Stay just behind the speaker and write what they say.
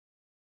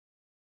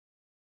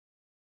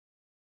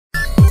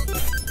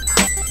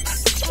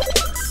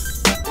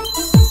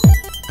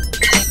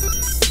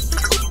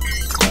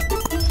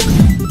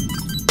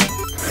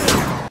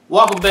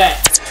Welcome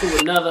back to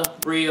another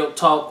Real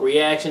Talk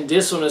reaction.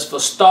 This one is for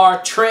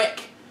Star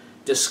Trek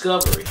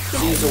Discovery,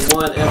 Season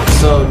 1,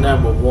 Episode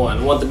number 1.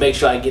 I want to make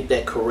sure I get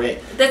that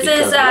correct. This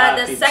is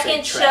the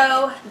second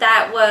show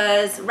that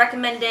was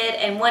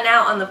recommended and went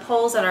out on the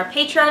polls on our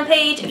Patreon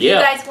page. If you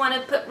guys want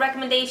to put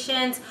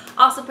recommendations,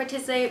 also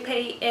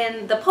participate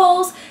in the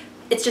polls.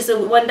 It's just a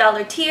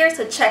 $1 tier,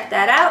 so check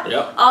that out.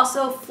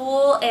 Also,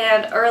 full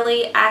and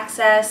early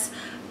access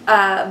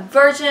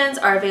versions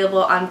are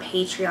available on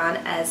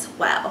Patreon as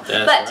well.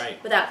 But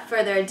without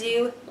further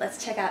ado,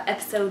 let's check out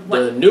episode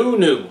 1. The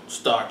new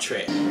Star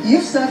Trek.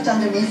 You've served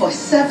under me for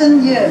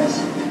 7 years.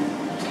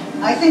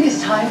 I think it's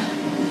time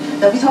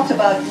that we talked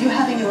about you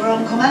having your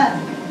own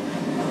command.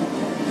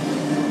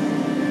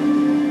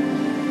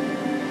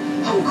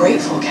 I'm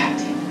grateful,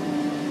 Captain.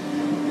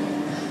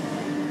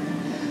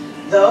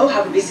 Though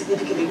I would be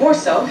significantly more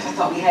so if I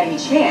thought we had any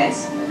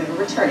chance of ever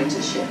returning to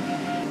the ship.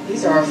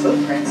 These are our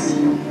footprints.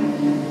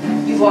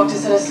 You've walked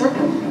us in a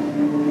circle.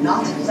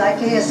 Not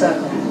exactly a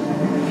circle.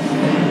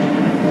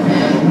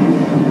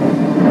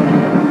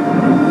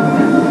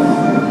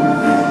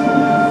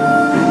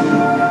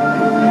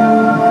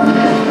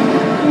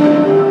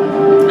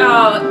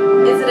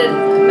 Oh, is it a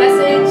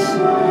message?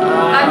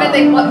 I meant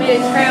they made a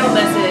trail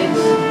message.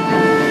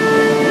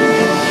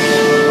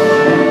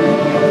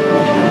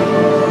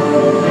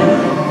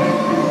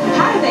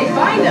 How did they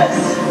find us?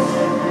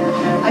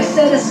 I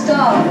said a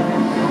star.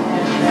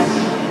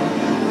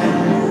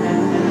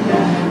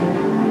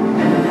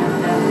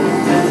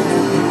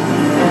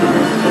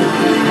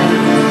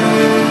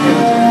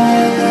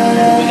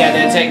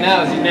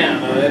 Technology now,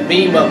 that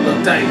beam up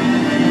look tight.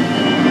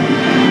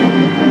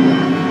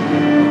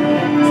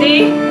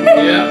 See?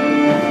 Yeah.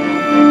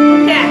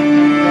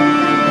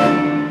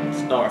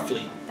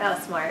 Starfleet. That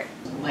was smart.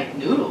 Like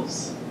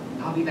noodles.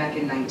 I'll be back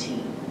in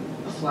 19.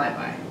 A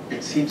flyby.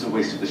 It seems a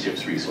waste of the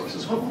ship's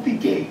resources. What will be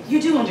gained?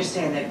 You do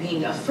understand that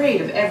being afraid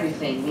of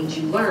everything means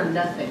you learn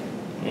nothing.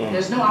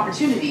 There's no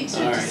opportunity to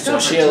Alright, so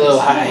she a little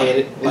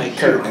high-headed, like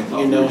Kirk.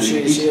 You know,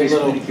 she a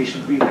little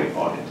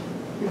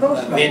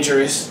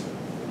adventurous.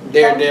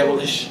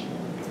 Daredevilish.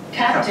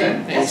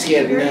 Captain, that's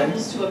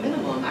variables to a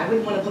minimum. I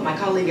wouldn't want to put my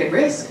colleague at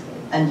risk.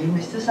 And you,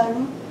 Mr.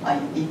 Saru, are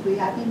you equally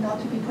happy not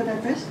to be put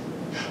at risk?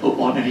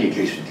 Oh, on any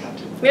occasion,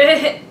 Captain.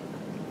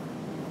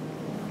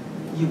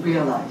 You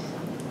realize,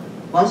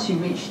 once you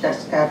reach that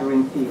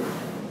scattering field,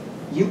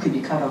 you could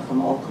be cut off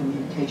from all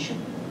communication.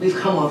 We've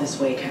come all this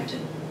way,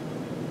 Captain.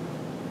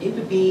 It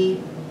would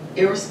be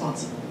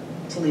irresponsible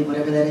to leave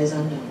whatever that is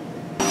unknown.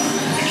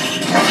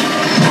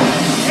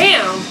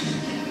 Damn.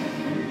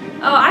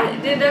 Oh, I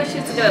didn't know she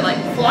was gonna like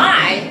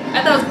fly.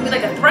 I thought it was gonna be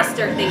like a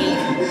thruster thingy.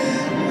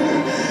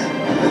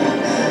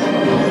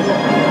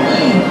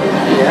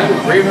 Yeah, I'm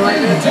breathing like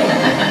that too.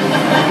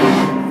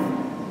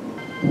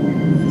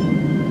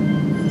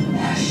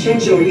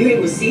 Shinjo, are you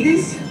able to see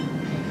this?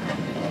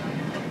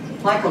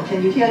 Michael,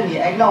 can you hear me?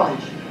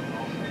 Acknowledge.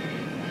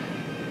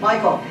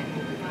 Michael,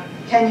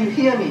 can you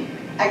hear me?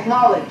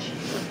 Acknowledge.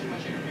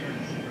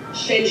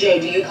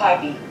 Shinjo, do you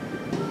copy?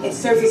 Its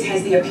surface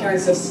has the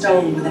appearance of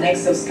stone with an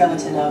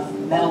exoskeleton of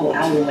metal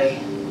alloy.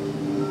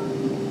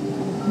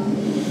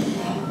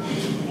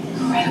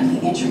 Incredibly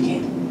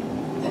intricate.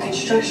 The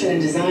construction and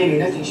design are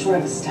nothing short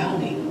of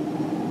astounding.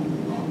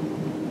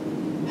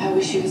 I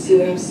wish you could see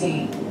what I'm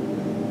seeing.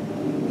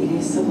 It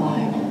is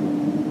sublime.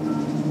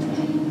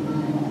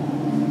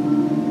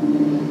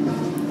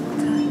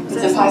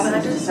 It's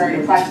impossible to discern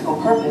a practical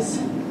purpose.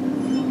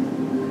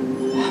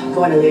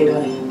 Go on and land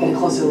on it. Get a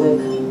closer look.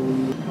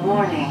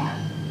 Warning.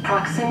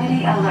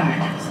 Proximity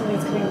alert.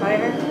 Somebody's coming by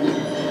her.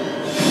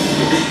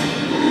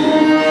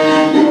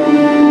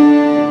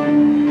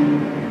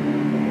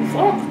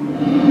 Fuck.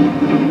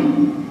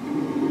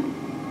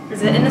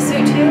 Is it in the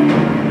suit too?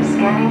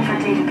 Scanning for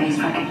database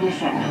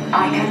recognition.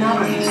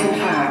 Iconography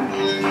confirmed.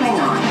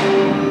 Klingon.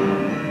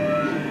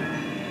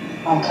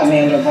 I'm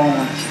Commander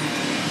Vulcan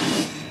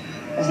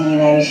of the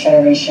United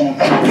Federation of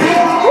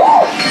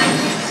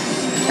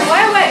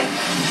Fly away!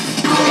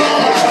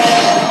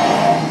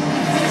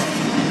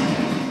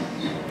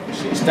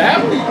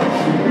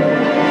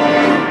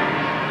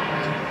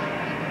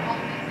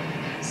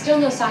 Still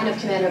no sign of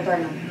Commander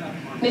Burnham.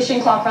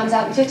 Mission clock runs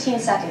out in 15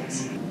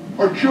 seconds. Is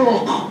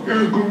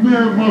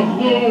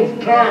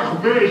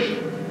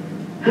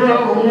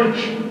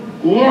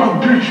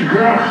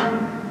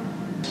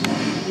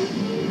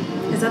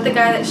that the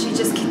guy that she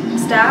just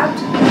stabbed?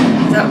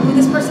 Is that who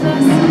this person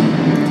is?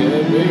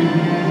 Could be.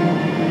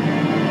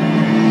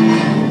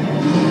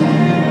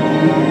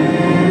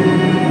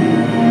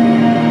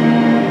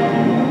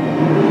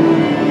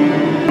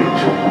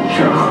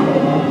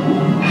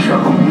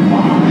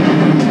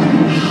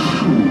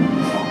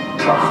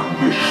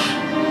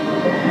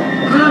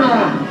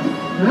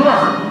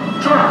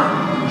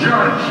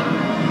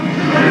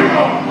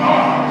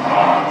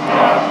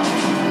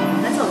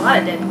 That's a lot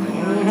of dead bodies.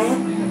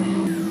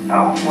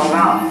 Oh, well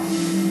now.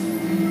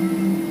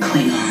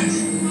 Klingons.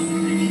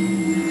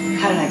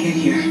 How did I get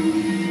here?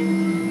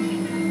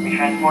 We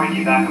transported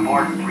you back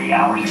aboard 3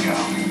 hours ago.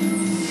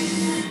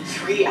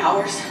 3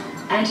 hours?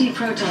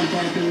 Anti-proton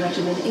therapy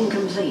regimen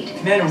incomplete.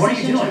 Commander, what are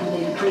you doing?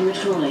 Terminated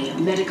prematurely.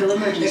 Medical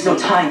emergency. There's no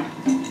time.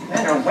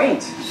 Commander, wait.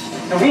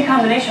 The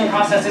recombination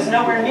process is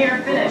nowhere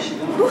near finished.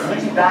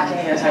 Put you back in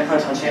the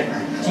anti-proton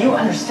chamber. Do you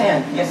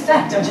understand the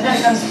effect of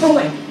genetic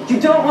unspooling? You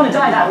don't want to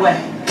die that way.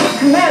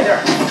 Commander!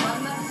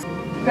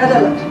 Red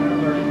alert.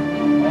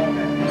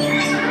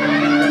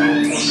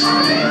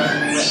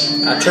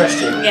 I trust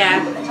you.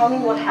 Yeah. Tell me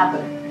what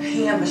happened.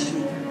 He ambushed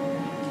me.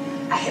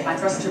 I hit my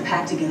thruster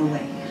pack to get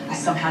away. I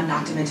somehow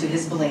knocked him into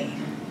his blade.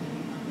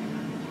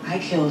 I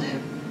killed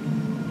him.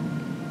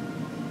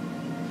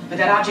 But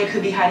that object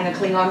could be hiding a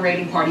Klingon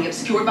raiding party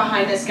obscured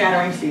behind that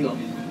scattering field.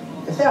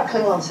 If there are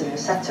Klingons in your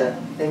sector,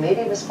 they may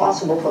be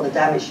responsible for the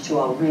damage to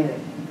our relay.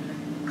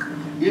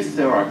 If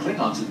there are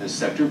Klingons in this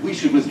sector, we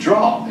should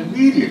withdraw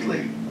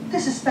immediately.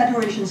 This is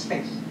Federation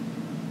space.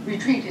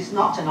 Retreat is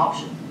not an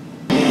option.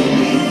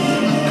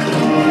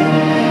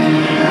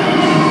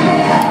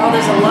 Oh,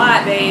 there's a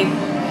lot, babe.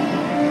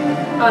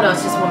 Oh no,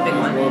 it's just one big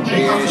one. One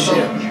big ass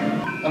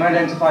ship.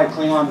 Unidentified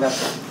Klingon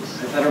vessel.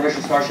 The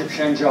Federation starship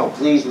Shenzhou,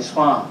 please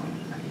respond.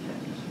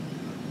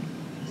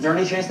 Is there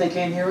any chance they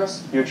can't hear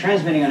us? You're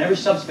transmitting on every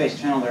subspace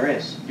channel there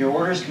is. Your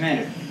orders,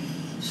 Commander.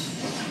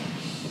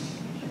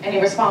 Any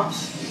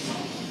response?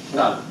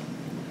 None.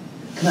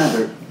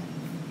 Commander,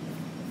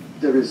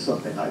 there is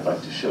something I'd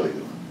like to show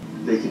you.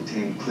 They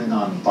contain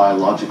Klingon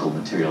biological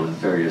material in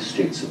various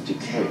states of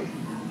decay.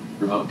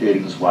 Remote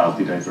dating is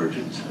wildly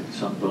divergent.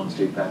 Some bones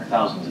date back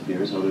thousands of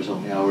years, others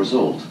only hours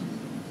old.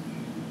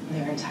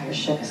 Their entire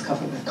ship is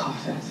covered with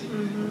coffins.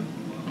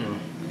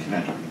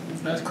 Commander,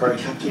 That's the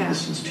crazy. captain Yeah.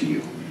 listens to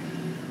you.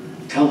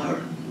 Tell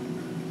her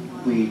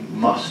we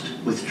must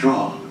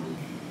withdraw.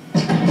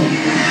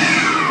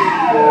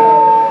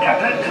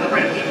 Captain, to the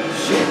bridge.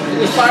 Shit.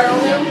 Is fire on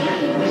them?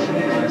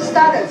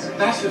 Status.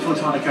 Massive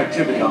photonic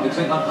activity on the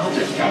Klingon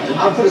object, Captain.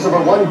 Output is over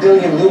 1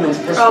 billion lumens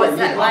per Oh, square it's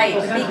that light,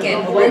 the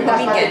beacon. The Wait,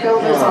 that's my beacon.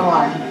 filters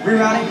online.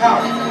 Rerouting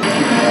power.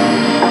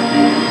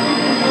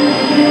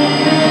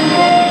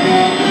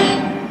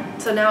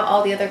 So now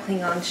all the other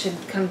Klingons should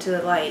come to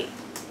the light.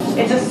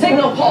 It's a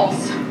signal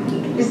pulse.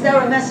 Is there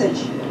a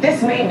message?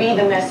 This may be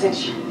the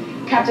message.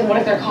 Captain, what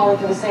if they're calling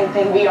for the same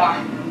thing we are?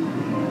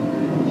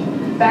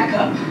 Back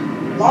up.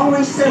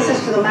 Long-range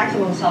sensors to the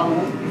maximum,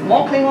 Samu.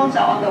 More Klingons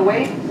are on the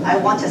way. I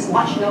want as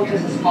much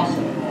notice as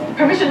possible.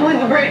 Permission to leave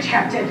the bridge,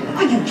 Captain.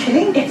 Are you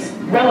kidding? It's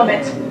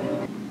relevant.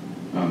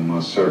 I'm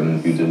most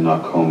certain you did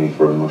not call me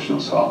for emotional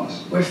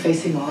solace. We're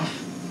facing off.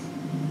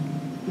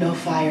 No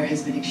fire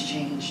has been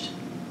exchanged.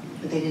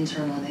 But they didn't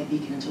turn on that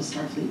beacon until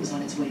Starfleet was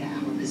on its way to our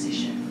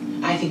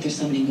position. I think there's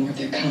summoning more of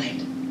their kind.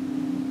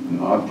 An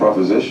odd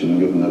proposition,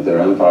 given that their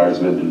empires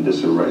lived in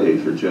disarray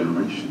for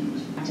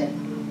generations.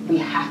 Captain, we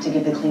have to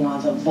give the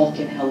Klingons a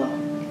Vulcan hello.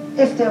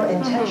 If their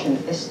intention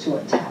is to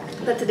attack,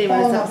 That's the name of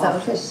all this of our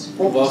episode. fists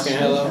will be Vulcan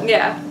hello.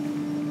 Yeah.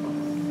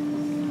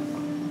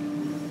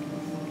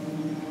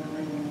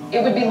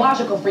 It would be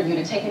logical for you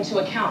to take into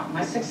account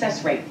my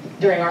success rate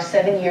during our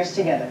 7 years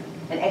together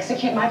and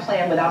execute my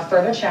plan without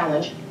further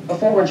challenge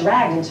before we're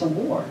dragged into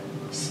war.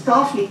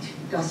 Starfleet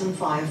doesn't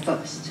fire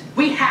first.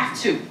 We have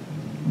to.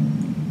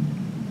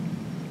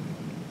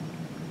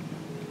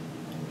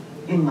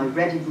 In my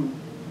ready room.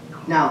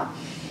 Now,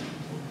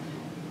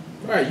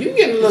 Alright, you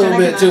getting a little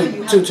bit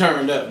too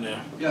turned up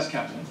now. Yes,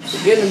 Captain.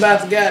 Forgetting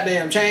about the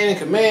goddamn chain of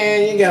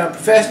command, you got a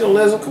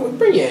professionalism. Come on,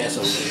 bring your ass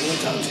over here. We'll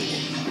talk to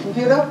you.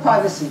 computer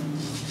privacy.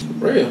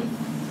 For real.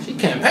 She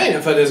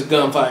campaigning for this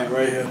gunfight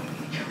right here.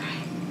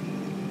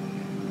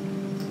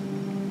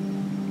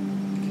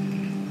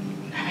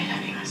 I may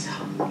not be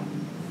myself.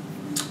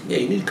 Yeah,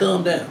 you need to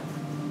calm down.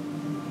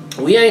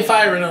 We ain't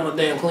firing on the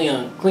damn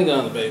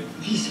Klingons, baby.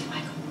 Easy,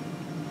 Michael.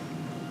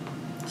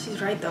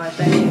 She's right though, I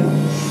bet you.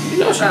 You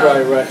know she's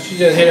right. She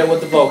just hit her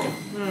with the Vulcan.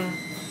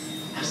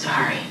 I'm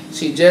sorry.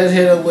 She just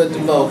hit her with the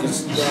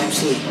Vulcans. Don't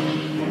sleep.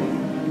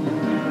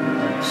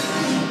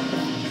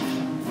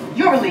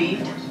 You're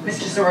relieved,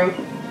 Mr. Saru.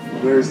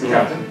 Where's the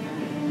captain?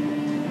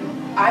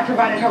 I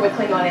provided her with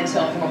Klingon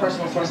intel from a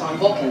personal source on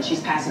Vulcan.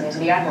 She's passing it to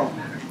the Admiral.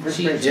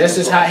 She's just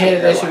as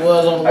hot-headed as she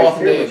was on The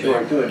Walking Dead, what you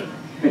are baby. doing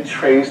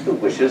betrays the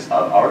wishes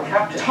of our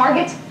captain.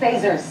 Target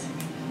phasers.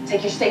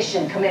 Take your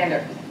station,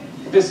 Commander.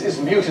 This is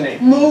mutiny.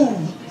 Move,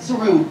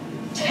 Saru.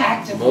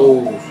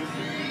 Tactical.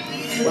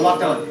 Move. We're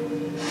locked on.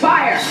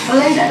 Fire!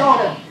 Belay that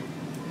order.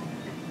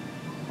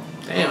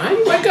 Damn, how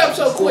you wake up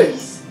so quick?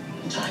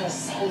 I'm trying to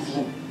save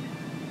you.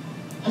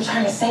 I'm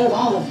trying to save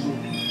all of you.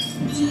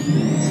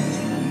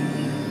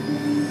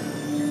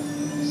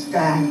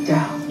 Stand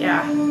down.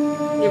 Yeah.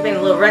 You're being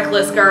a little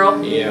reckless,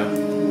 girl. Yeah.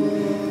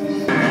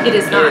 It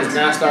is It not. is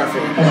not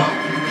Starfleet.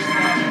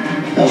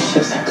 No. Those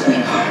ships are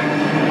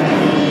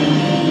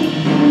Klingon.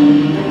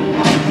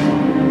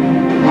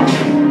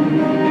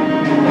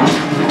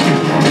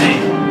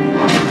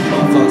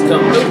 Motherfuckers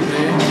come through,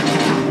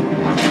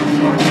 man.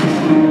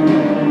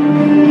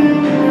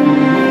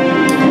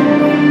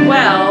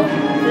 Well,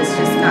 this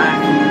just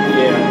got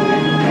Yeah.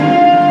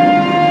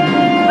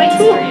 quite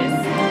serious.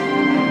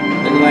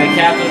 Looking like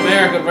Captain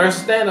America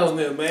versus Thanos,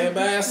 man,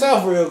 by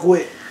himself real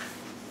quick.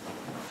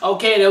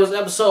 Okay, that was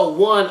episode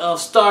 1 of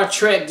Star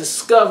Trek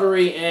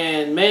Discovery,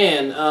 and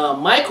man,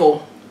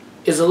 Michael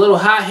is a little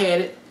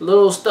hot-headed, a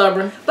little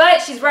stubborn. But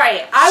she's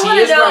right. I want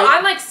to know, right.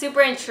 I'm like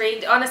super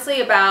intrigued,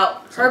 honestly,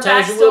 about her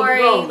Sometimes you will be backstory.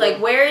 wrong,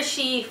 Like, where is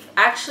she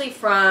actually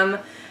from?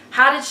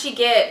 How did she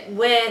get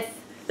with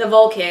the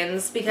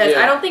Vulcans? Because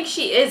I don't think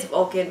she is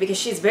Vulcan, because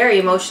she's very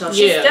emotional.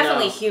 She's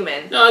definitely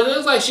human. No, it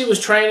looks like she was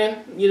training,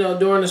 you know,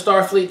 during the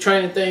Starfleet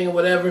training thing or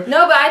whatever.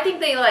 No, but I think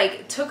they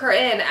like took her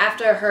in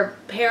after her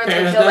parents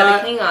were killed by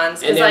the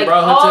Klingons. And then like,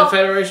 brought her to the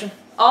Federation?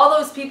 All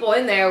those people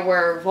in there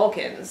were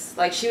Vulcans.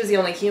 Like, she was the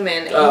only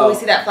human. And we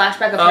see that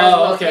flashback of her as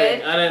a little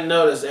kid. I didn't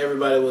notice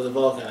everybody was a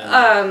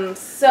Vulcan.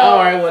 So...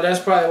 Alright, well, that's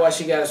probably why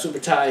she got a super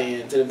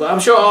tie-in to it. But I'm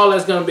sure all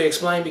that's going to be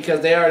explained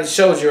because they already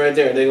showed you right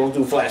there. They're going to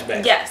do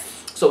flashbacks. Yes.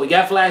 So we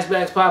got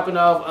flashbacks popping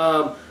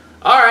off.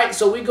 Alright,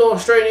 so we going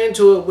straight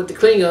into it with the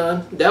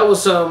Klingon. That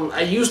was some...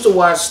 I used to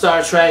watch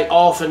Star Trek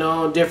off and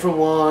on, different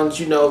ones,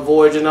 you know,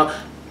 Voyager and all.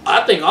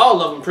 I think all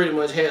of them pretty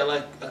much had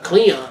like a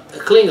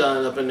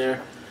Klingon up in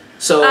there.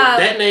 So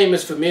that name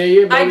is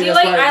familiar. I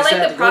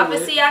like the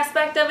prophecy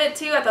aspect of it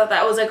too. I thought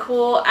that was a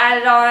cool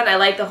added on. I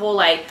like the whole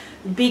like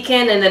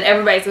beacon, and then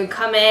everybody's gonna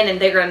come in and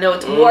they're gonna know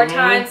it's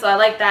wartime. So I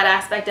like that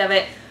aspect of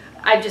it.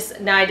 I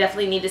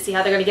definitely need to see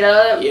how they're gonna get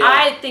out of it.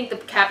 I think the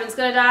captain's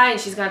gonna die, and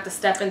she's gonna have to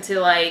step into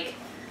like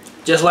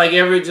just like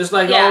all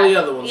the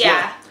other ones.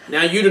 Yeah.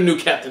 Now you the new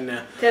captain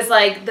now. Because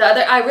like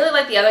I really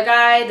like the other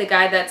guy, the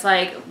guy that's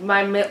like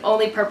my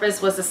only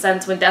purpose was to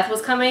sense when death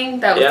was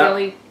coming. That was the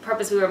only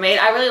purpose we were made.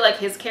 I really like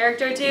his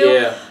character too.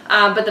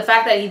 Yeah. But the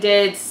fact that he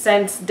did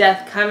sense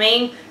death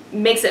coming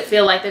makes it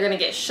feel like they're gonna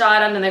get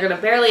shot on and they're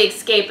gonna barely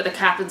escape, but the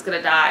captain's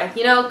gonna die.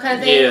 You know, kind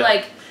of thing. Yeah.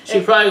 Like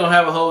she's probably gonna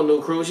have a whole new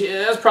crew.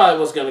 That's probably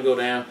what's gonna go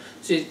down.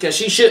 Because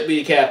she should be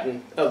the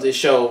captain of this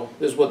show.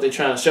 Is what they're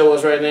trying to show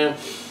us right now.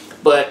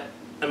 But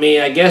I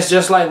mean, I guess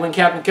just like when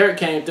Captain Kirk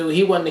came through,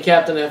 he wasn't the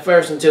captain at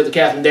first until the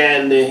captain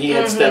died, and then he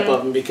had to step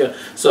up and become.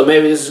 So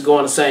maybe this is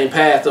going the same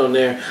path on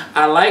there.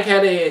 I like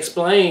how they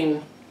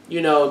explain,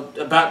 you know,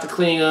 about the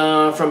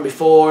Klingon from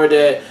before,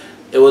 that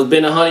it was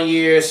been 100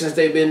 years since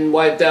they've been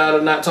wiped out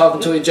or not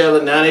talking to each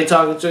other. Now they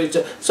talking to each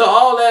other. So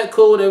all that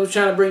cool. They was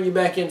trying to bring you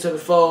back into the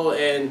fold,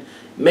 and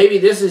maybe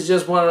this is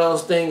just one of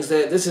those things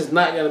that this is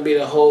not going to be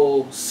the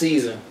whole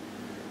season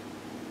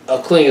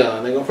of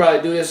Klingon. They're going to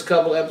probably do this a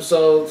couple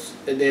episodes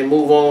and then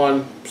move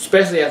on,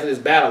 especially after this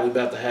battle we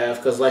about to have,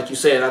 because like you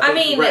said, I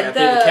think you're right. I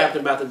think the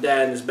captain about to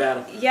die in this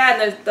battle.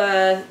 Yeah, and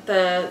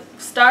the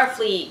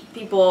Starfleet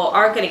people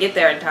aren't going to get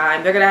there in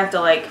time. They're going to have to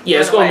like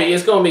it's going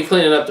to be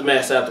cleaning up the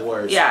mess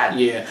afterwards. Yeah.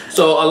 Yeah.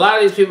 So a lot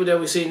of these people that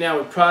we see now,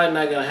 we're probably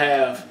not going to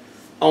have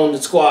on the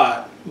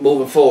squad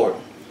moving forward.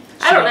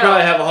 So I don't know.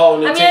 Probably have a whole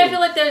new team. I feel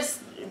like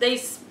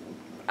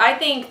I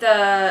think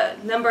the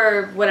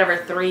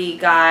number 3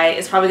 guy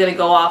is probably going to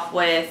go off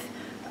with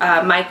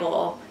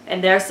Michael,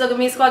 and they're still going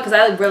to be a squad because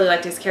I really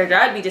liked his character.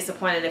 I'd be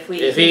disappointed if he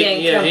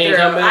didn't come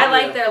through. I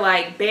like their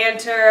like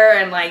banter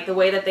and like the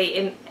way that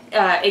they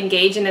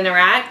engage and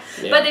interact,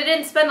 but they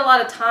didn't spend a lot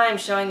of time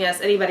showing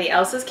us anybody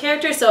else's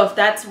character. So if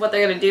that's what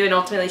they're going to do, and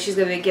ultimately she's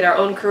going to get our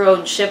own crew,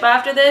 own ship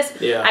after this,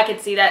 I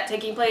could see that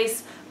taking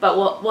place. But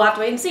we'll have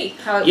to wait and see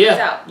how it plays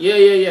out.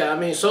 Yeah. I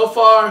mean, so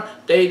far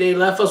they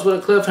left us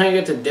with a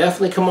cliffhanger to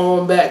definitely come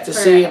on back to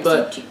see it.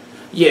 But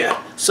yeah,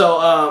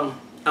 so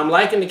I'm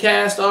liking the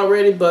cast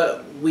already,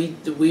 but we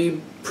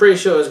pretty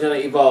sure it's gonna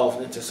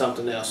evolve into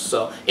something else.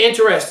 So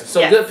interesting.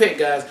 So good pick,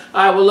 guys.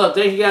 All right, well look,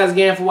 thank you guys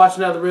again for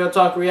watching another Real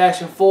Talk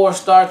reaction for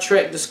Star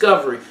Trek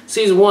Discovery,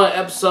 season 1,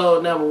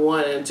 episode number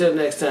 1. And until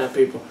next time,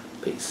 people,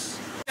 peace.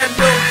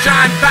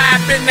 John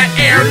vibe in the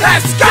air,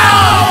 let's go!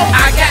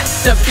 I got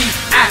the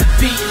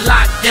VIP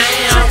locked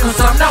down, cause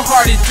I'm the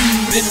hardest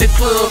dude in the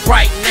club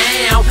right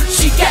now.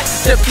 She got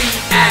the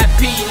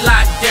VIP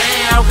locked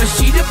down, cause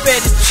she the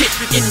baddest chick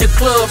in the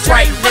club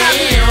right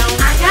now.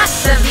 I got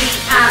the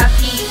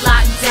VIP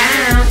locked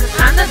down, cause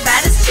I'm the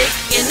baddest chick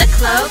in the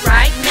club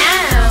right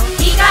now.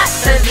 He got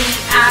the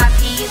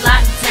VIP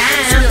locked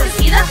down, cause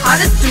he the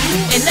hottest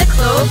dude in the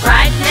club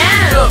right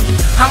now. Look,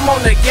 I'm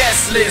on the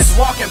guest list,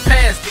 walking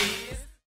past these